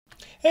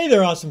Hey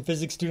there, awesome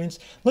physics students.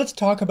 Let's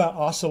talk about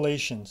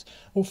oscillations.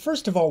 Well,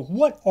 first of all,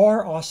 what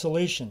are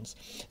oscillations?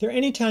 They're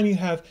anytime you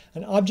have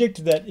an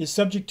object that is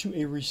subject to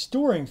a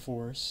restoring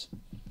force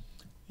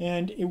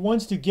and it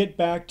wants to get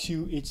back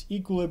to its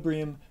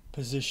equilibrium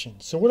position.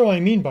 So what do I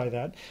mean by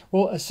that?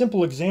 Well, a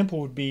simple example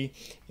would be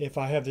if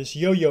I have this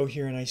yo-yo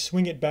here and I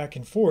swing it back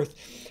and forth,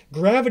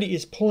 gravity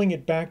is pulling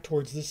it back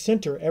towards the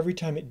center every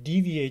time it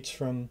deviates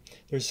from,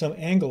 there's some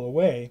angle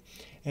away.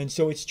 And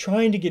so it's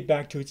trying to get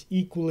back to its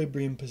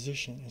equilibrium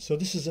position. And so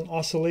this is an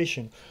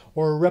oscillation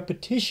or a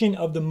repetition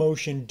of the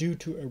motion due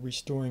to a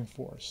restoring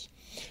force.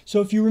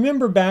 So if you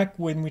remember back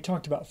when we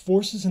talked about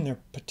forces and their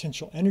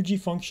potential energy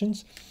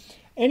functions,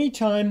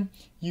 anytime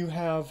you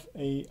have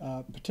a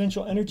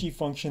potential energy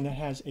function that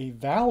has a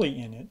valley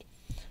in it,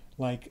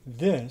 like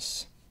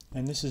this,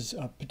 and this is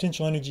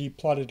potential energy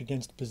plotted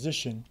against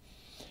position,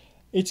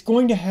 it's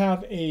going to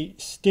have a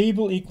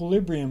stable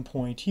equilibrium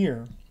point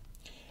here.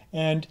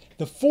 And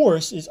the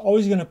force is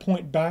always going to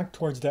point back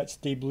towards that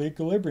stable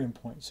equilibrium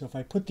point. So if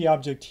I put the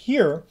object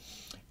here,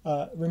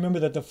 remember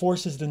that the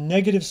force is the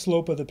negative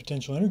slope of the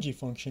potential energy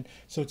function.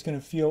 So it's going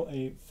to feel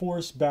a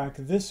force back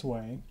this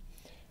way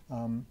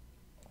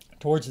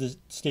towards the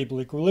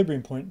stable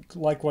equilibrium point.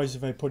 Likewise,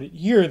 if I put it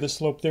here, the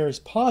slope there is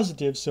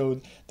positive.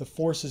 So the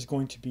force is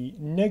going to be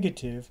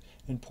negative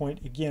and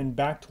point again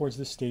back towards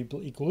the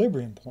stable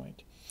equilibrium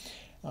point.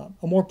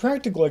 A more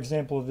practical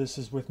example of this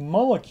is with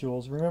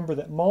molecules. Remember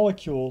that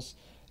molecules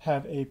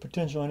have a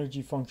potential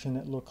energy function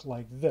that looks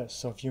like this.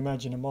 So if you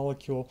imagine a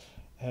molecule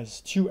has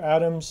two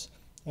atoms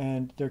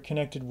and they're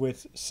connected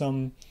with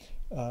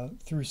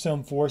through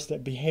some force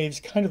that behaves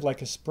kind of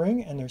like a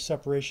spring, and their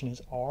separation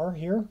is r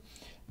here,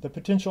 the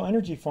potential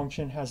energy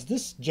function has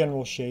this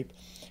general shape,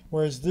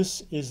 whereas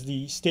this is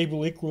the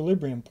stable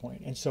equilibrium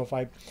point. And so if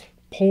I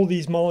pull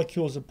these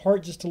molecules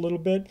apart just a little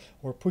bit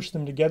or push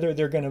them together,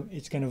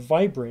 it's going to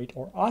vibrate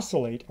or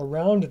oscillate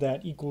around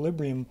that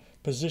equilibrium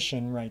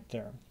position right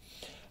there.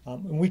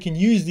 And we can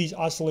use these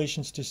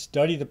oscillations to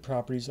study the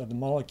properties of the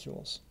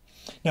molecules.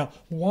 Now,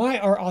 why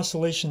are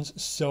oscillations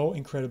so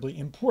incredibly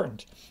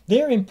important?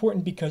 They're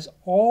important because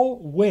all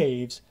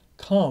waves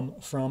come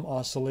from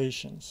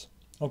oscillations.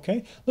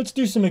 Okay, let's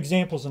do some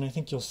examples and I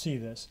think you'll see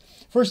this.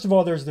 First of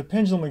all, there's the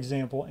pendulum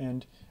example,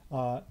 and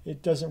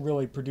it doesn't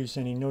really produce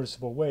any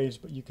noticeable waves,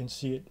 but you can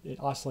see it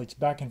oscillates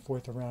back and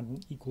forth around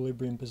an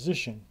equilibrium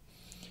position.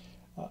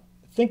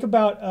 Think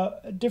about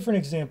a different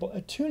example,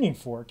 a tuning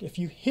fork. If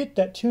you hit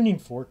that tuning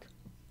fork,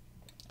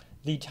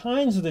 the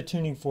tines of the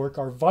tuning fork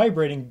are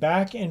vibrating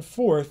back and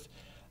forth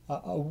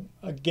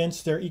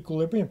against their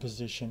equilibrium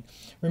position.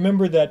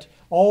 Remember that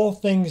all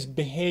things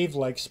behave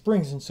like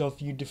springs, and so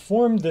if you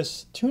deform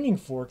this tuning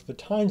fork, the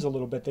tines a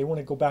little bit, they want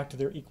to go back to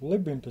their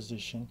equilibrium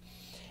position.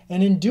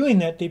 And in doing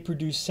that, they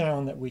produce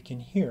sound that we can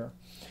hear.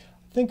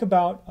 Think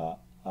about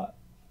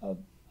a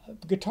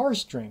guitar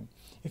string.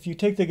 If you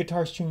take the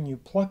guitar string and you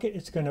pluck it,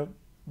 it's going to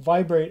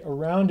vibrate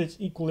around its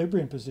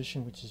equilibrium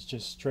position, which is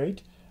just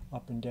straight,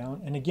 up and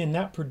down. And again,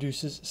 that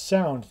produces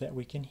sound that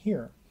we can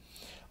hear.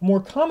 A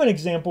more common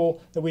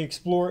example that we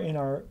explore in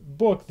our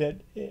book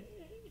that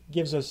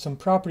gives us some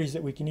properties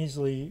that we can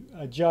easily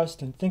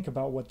adjust and think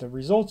about what the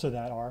results of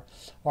that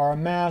are a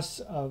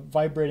mass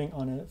vibrating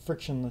on a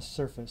frictionless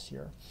surface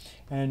here.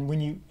 And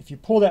if you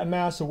pull that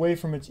mass away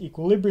from its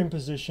equilibrium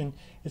position,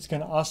 it's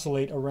going to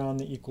oscillate around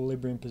the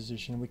equilibrium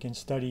position. We can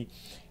study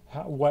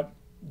what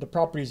the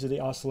properties of the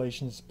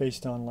oscillations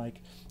based on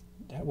like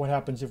what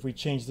happens if we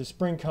change the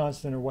spring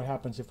constant or what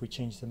happens if we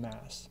change the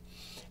mass.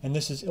 And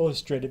this is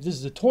illustrative. This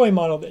is a toy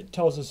model that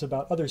tells us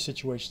about other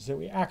situations that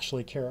we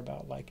actually care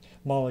about, like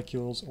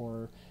molecules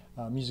or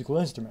musical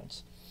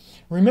instruments.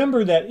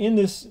 Remember that in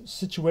this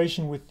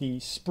situation with the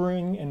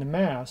spring and the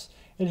mass,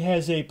 it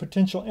has a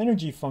potential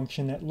energy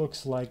function that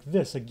looks like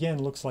this.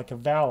 Again, looks like a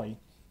valley.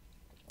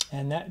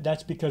 And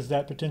that's because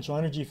that potential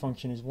energy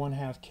function is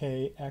 1/2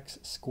 kx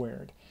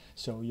squared.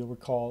 So you'll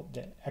recall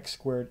that x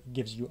squared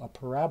gives you a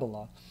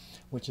parabola,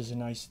 which is a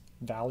nice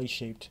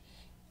valley-shaped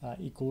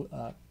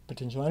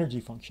potential energy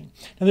function.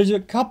 Now there's a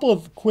couple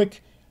of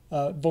quick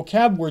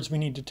vocab words we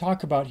need to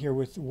talk about here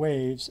with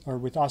waves, or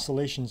with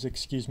oscillations,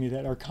 excuse me,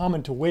 that are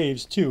common to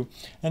waves too.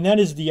 And that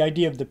is the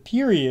idea of the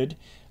period,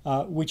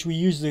 which we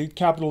use the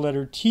capital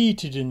letter T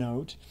to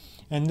denote.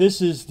 And this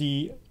is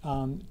the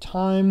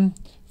time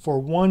for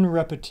one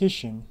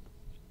repetition.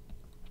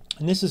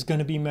 And this is going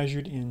to be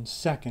measured in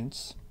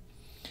seconds.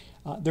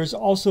 There's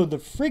also the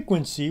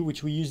frequency,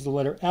 which we use the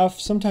letter F.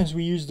 Sometimes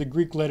we use the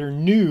Greek letter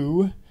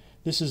nu.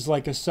 This is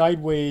like a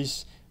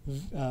sideways,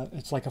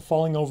 it's like a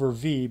falling over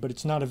V, but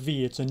it's not a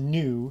V, it's a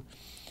nu,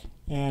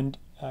 and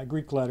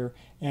Greek letter.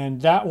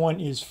 And that one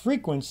is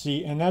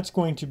frequency, and that's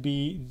going to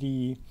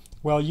be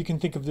well, you can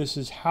think of this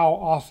as how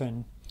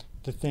often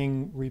the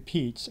thing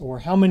repeats, or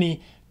how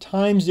many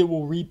times it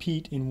will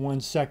repeat in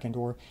 1 second,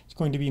 or it's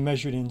going to be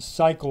measured in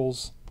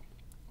cycles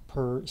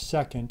per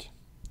second.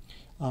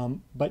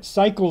 But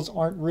cycles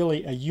aren't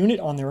really a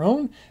unit on their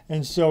own,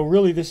 and so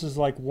really this is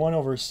like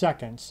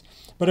 1/seconds.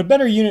 But a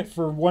better unit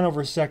for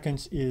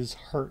 1/seconds is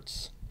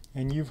hertz.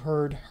 And you've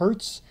heard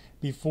hertz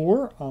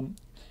before.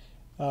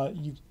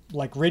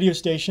 like radio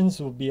stations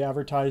will be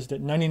advertised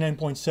at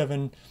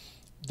 99.7.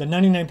 The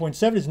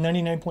 99.7 is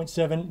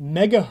 99.7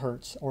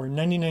 megahertz, or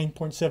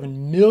 99.7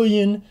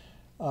 million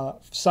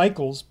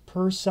cycles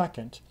per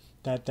second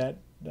that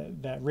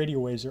radio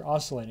waves are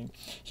oscillating.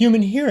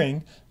 Human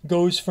hearing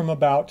goes from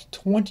about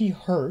 20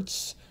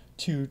 hertz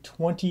to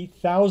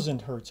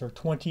 20,000 hertz, or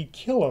 20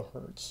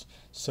 kilohertz.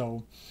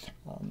 So,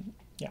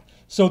 yeah.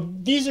 So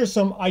these are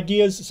some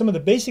ideas, some of the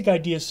basic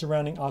ideas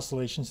surrounding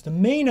oscillations. The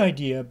main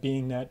idea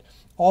being that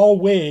all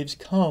waves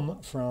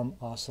come from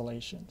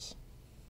oscillations.